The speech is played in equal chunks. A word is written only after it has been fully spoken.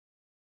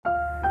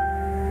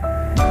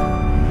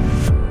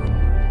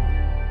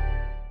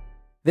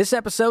This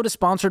episode is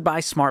sponsored by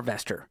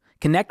SmartVestor.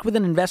 Connect with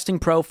an investing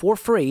pro for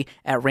free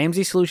at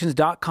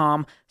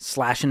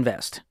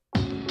RamseySolutions.com/invest.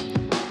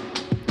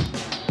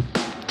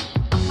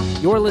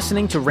 You're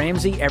listening to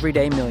Ramsey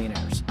Everyday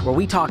Millionaires, where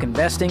we talk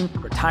investing,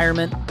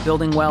 retirement,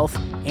 building wealth,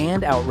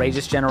 and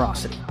outrageous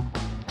generosity.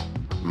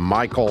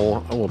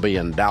 Michael will be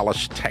in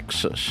Dallas,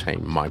 Texas. Hey,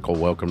 Michael,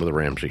 welcome to the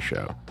Ramsey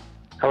Show.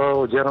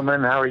 Hello,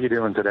 gentlemen. How are you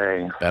doing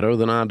today? Better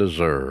than I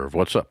deserve.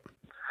 What's up?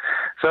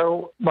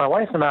 So my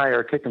wife and I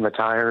are kicking the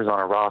tires on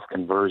a Roth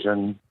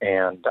conversion,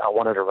 and I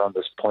wanted to run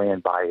this plan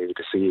by you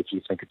to see if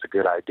you think it's a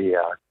good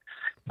idea.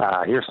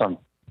 Here's some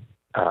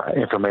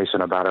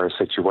information about our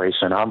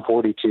situation. I'm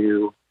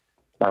 42.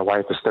 My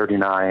wife is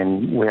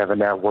 39. We have a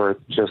net worth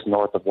just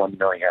north of $1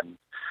 million.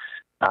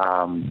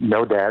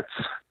 No debts.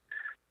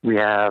 We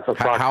have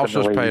approximately... House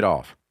is paid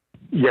off.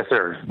 Yes,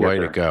 sir. Yes, Way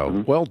sir. to go.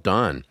 Mm-hmm. Well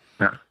done.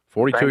 Yeah.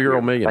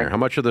 42-year-old millionaire. Thank How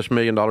much of this $1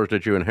 million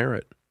did you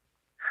inherit?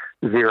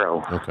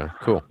 Zero. Okay,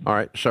 cool. All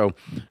right. So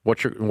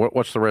what's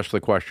the rest of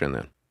the question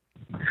then?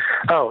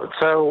 Oh,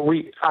 so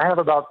we have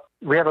about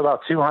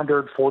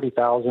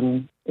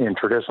 $240,000 in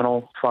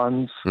traditional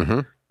funds,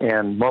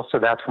 and most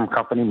of that's from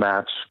company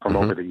match from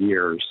over the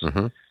years.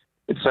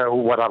 So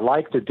what I'd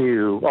like to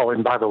do,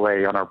 and by the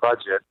way, on our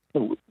budget,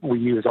 we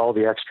use all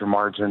the extra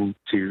margin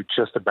to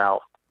just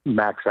about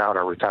max out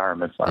our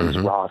retirement funds,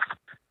 Roth,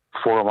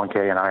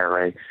 401k, and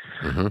IRA.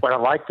 What I'd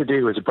like to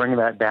do is bring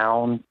that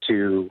down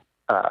to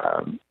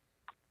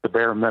the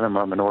bare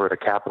minimum in order to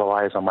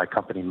capitalize on my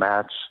company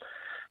match,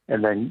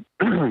 and then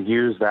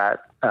use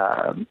that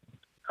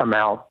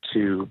amount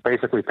to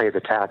basically pay the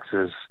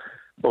taxes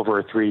over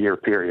a 3-year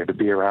period to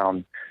be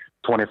around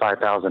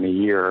 $25,000 a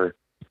year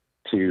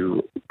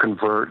to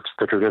convert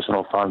the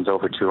traditional funds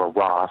over to a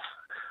Roth.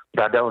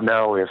 But I don't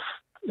know if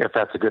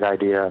that's a good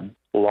idea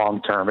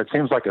long term. It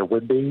seems like it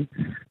would be.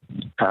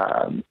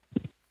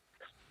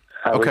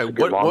 Okay,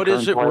 what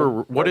is it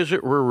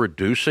we're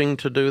reducing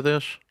to do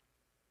this?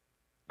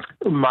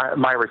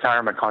 My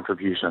retirement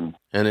contribution.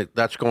 And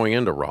that's going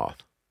into Roth.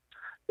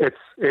 It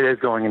is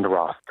going into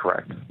Roth,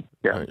 correct?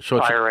 Yeah. Right.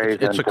 So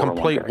it's a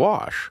complete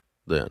wash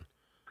then.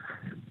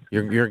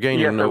 You're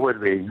gaining. Yes, it would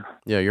be.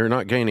 Yeah, you're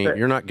not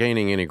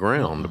gaining any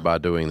ground by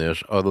doing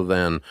this, other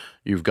than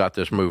you've got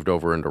this moved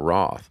over into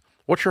Roth.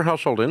 What's your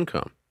household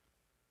income?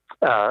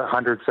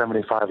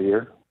 $175 a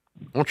year.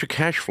 Why don't you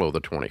cash flow the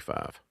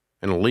 25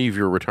 and leave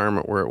your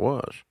retirement where it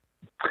was?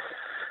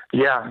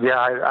 Yeah.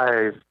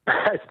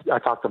 I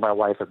talked to my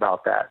wife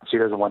about that. She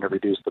doesn't want to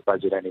reduce the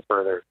budget any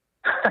further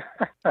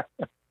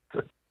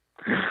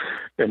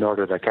in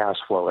order to cash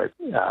flow it,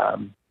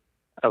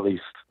 at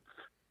least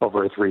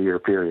over a 3-year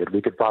period.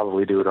 We could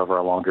probably do it over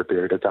a longer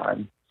period of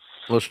time.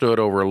 Let's do it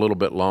over a little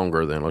bit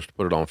longer then. Let's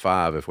put it on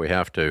 5 if we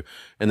have to.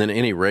 And then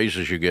any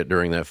raises you get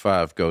during that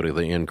 5 go to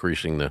the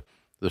increasing the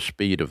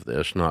speed of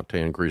this, not to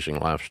increasing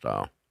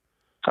lifestyle.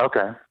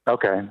 Okay.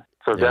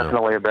 So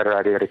definitely a better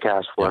idea to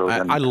cash flow.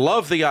 Yeah, I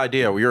love the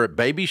idea. You're at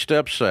baby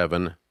step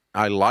 7.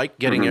 I like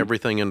getting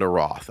everything into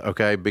Roth,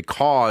 okay,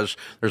 because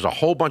there's a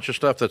whole bunch of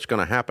stuff that's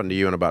going to happen to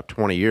you in about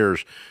 20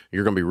 years.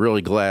 You're going to be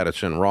really glad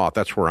it's in Roth.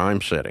 That's where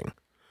I'm sitting.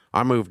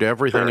 I moved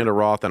everything into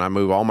Roth, and I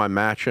move all my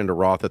match into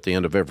Roth at the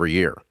end of every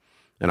year.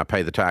 And I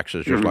pay the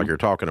taxes just like you're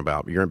talking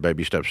about. You're in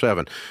baby step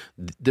 7.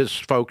 This,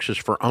 folks, is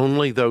for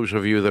only those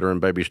of you that are in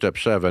baby step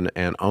 7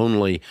 and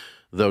only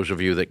those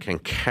of you that can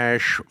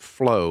cash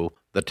flow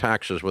the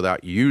taxes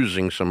without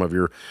using some of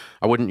your,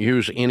 I wouldn't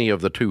use any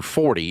of the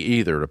 240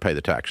 either to pay the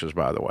taxes,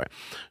 by the way.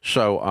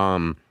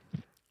 So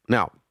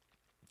now,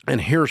 and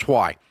here's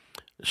why.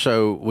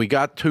 So we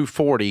got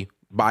 240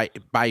 by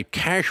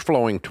cash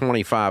flowing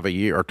 25 a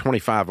year, or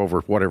 25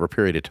 over whatever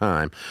period of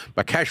time,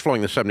 by cash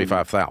flowing the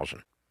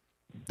 75,000,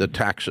 the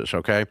taxes,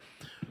 okay?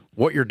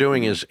 What you're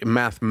doing is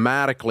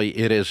mathematically,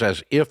 it is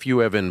as if you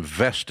have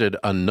invested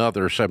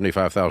another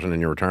 $75,000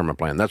 in your retirement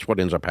plan. That's what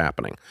ends up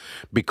happening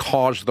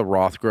because the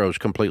Roth grows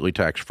completely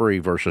tax-free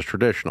versus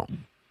traditional.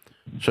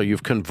 So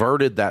you've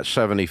converted that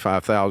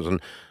 $75,000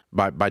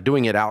 by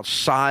doing it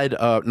outside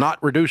of, not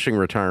reducing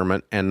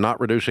retirement and not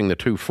reducing the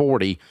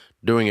 240,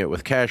 doing it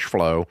with cash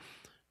flow.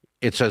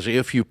 It's as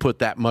if you put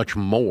that much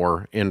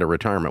more into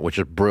retirement, which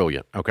is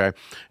brilliant, okay?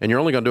 And you're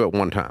only going to do it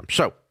one time.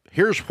 So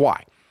here's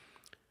why.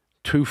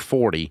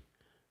 240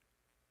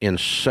 in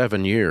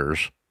 7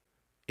 years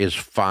is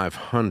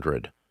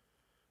 500.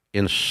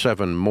 In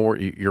 7 more,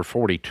 you're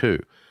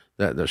 42.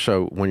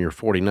 So when you're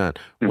 49,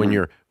 when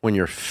you're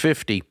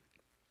 50,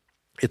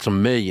 it's $1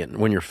 million.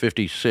 When you're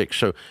 56,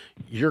 so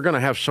you're going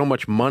to have so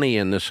much money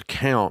in this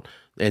account,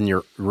 and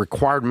your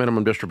required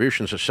minimum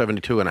distributions at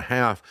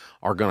 72.5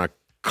 are going to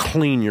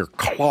clean your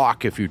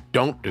clock if you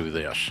don't do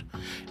this.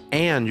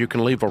 And you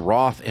can leave a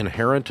Roth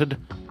inherited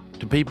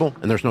to people,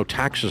 and there's no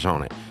taxes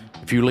on it.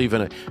 If you leave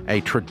a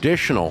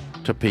traditional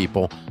to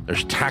people,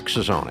 there's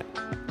taxes on it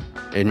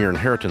in your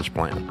inheritance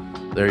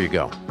plan. There you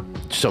go.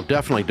 So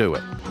definitely do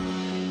it.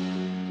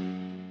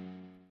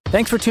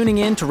 Thanks for tuning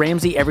in to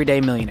Ramsey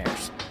Everyday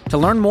Millionaires. To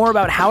learn more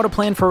about how to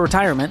plan for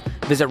retirement,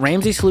 visit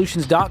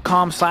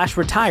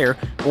RamseySolutions.com/retire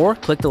or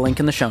click the link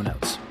in the show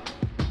notes.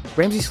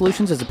 Ramsey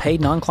Solutions is a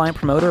paid non-client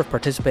promoter of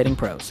participating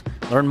pros.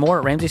 Learn more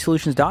at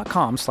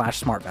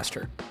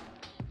ramseysolutions.com/smartvestor.